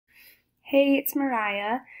Hey, it's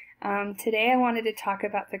Mariah. Today I wanted to talk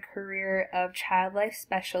about the career of child life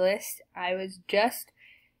specialist. I was just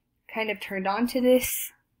kind of turned on to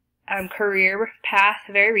this career path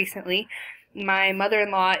very recently. My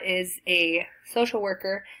mother-in-law is a social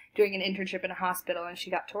worker doing an internship in a hospital, and she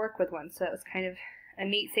got to work with one, so it was kind of a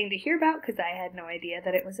neat thing to hear about because I had no idea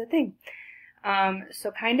that it was a thing.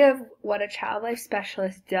 So kind of what a child life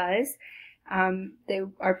specialist does. They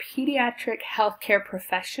are pediatric healthcare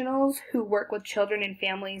professionals who work with children and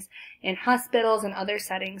families in hospitals and other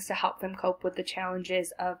settings to help them cope with the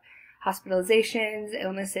challenges of hospitalizations,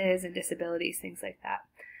 illnesses, and disabilities, things like that.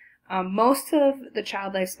 Most of the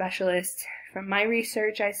child life specialists, from my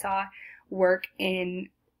research I saw, work in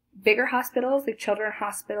bigger hospitals, like children's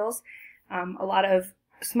hospitals. A lot of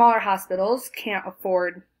smaller hospitals can't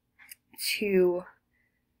afford to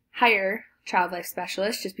hire child life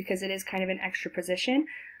specialists just because it is kind of an extra position,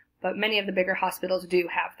 but many of the bigger hospitals do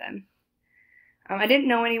have them. I didn't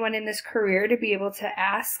know anyone in this career to be able to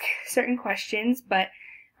ask certain questions, but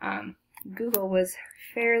Google was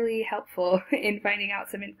fairly helpful in finding out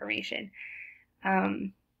some information.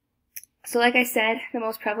 So like I said, the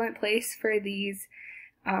most prevalent place for these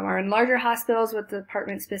are in larger hospitals with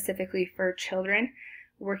departments specifically for children.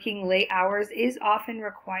 Working late hours is often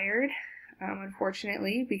required,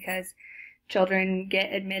 unfortunately, because children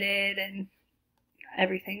get admitted and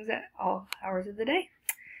everything's at all hours of the day.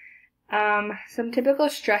 Some typical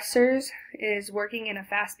stressors is working in a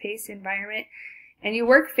fast-paced environment, and you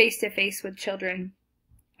work face-to-face with children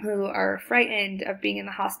who are frightened of being in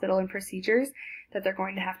the hospital and procedures that they're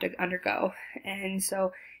going to have to undergo. And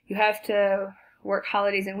so you have to work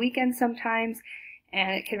holidays and weekends sometimes,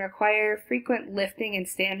 and it can require frequent lifting and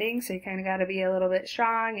standing, so you kind of got to be a little bit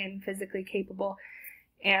strong and physically capable.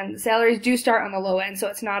 And salaries do start on the low end, so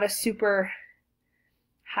it's not a super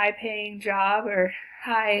high-paying job or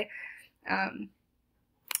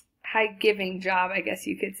high-giving job, I guess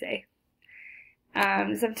you could say.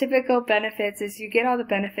 Some typical benefits is you get all the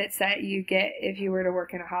benefits that you get if you were to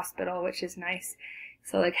work in a hospital, which is nice.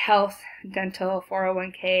 So like health, dental,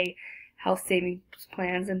 401k, health savings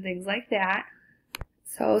plans, and things like that.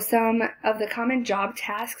 So some of the common job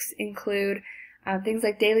tasks include things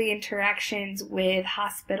like daily interactions with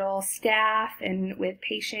hospital staff and with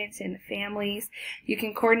patients and families. You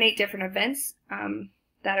can coordinate different events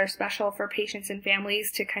that are special for patients and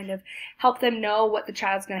families to kind of help them know what the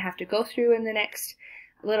child's going to have to go through in the next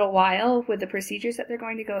little while with the procedures that they're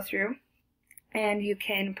going to go through. And you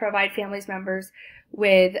can provide families members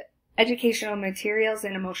with educational materials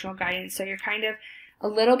and emotional guidance. So you're kind of a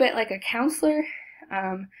little bit like a counselor,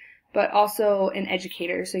 but also an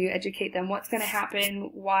educator. So you educate them what's going to happen,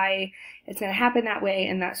 why it's going to happen that way,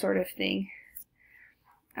 and that sort of thing.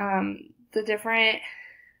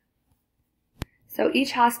 So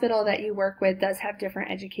each hospital that you work with does have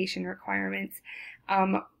different education requirements.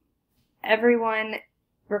 Everyone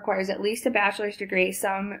requires at least a bachelor's degree.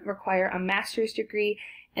 Some require a master's degree.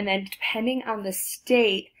 And then depending on the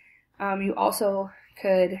state, you also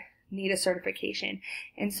could need a certification.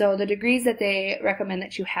 And so the degrees that they recommend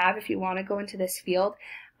that you have if you want to go into this field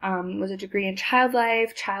was a degree in child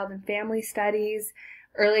life, child and family studies,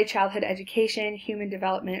 early childhood education, human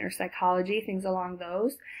development, or psychology, things along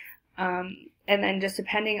those. And then just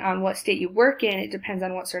depending on what state you work in, it depends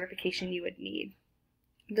on what certification you would need.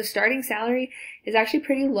 The starting salary is actually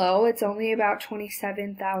pretty low. It's only about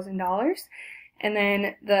 $27,000. And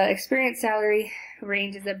then the experience salary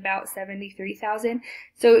range is about $73,000.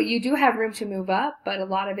 So you do have room to move up, but a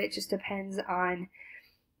lot of it just depends on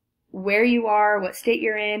where you are, what state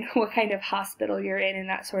you're in, what kind of hospital you're in, and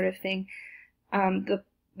that sort of thing. The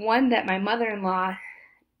one that my mother-in-law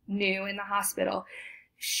knew in the hospital,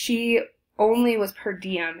 she only was per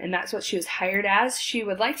diem, and that's what she was hired as. She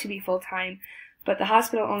would like to be full-time, but the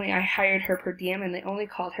hospital only hired her per diem, and they only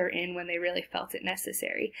called her in when they really felt it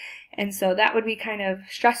necessary. And so that would be kind of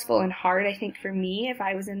stressful and hard, I think, for me if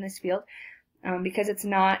I was in this field, because it's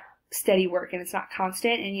not steady work and it's not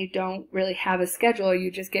constant, and you don't really have a schedule. You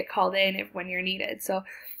just get called in when you're needed. So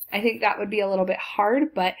I think that would be a little bit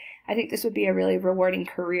hard, but I think this would be a really rewarding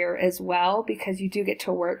career as well, because you do get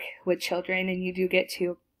to work with children and you do get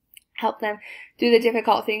to help them do the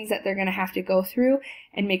difficult things that they're going to have to go through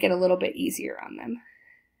and make it a little bit easier on them.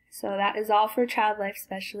 So that is all for Child Life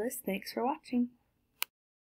Specialist. Thanks for watching.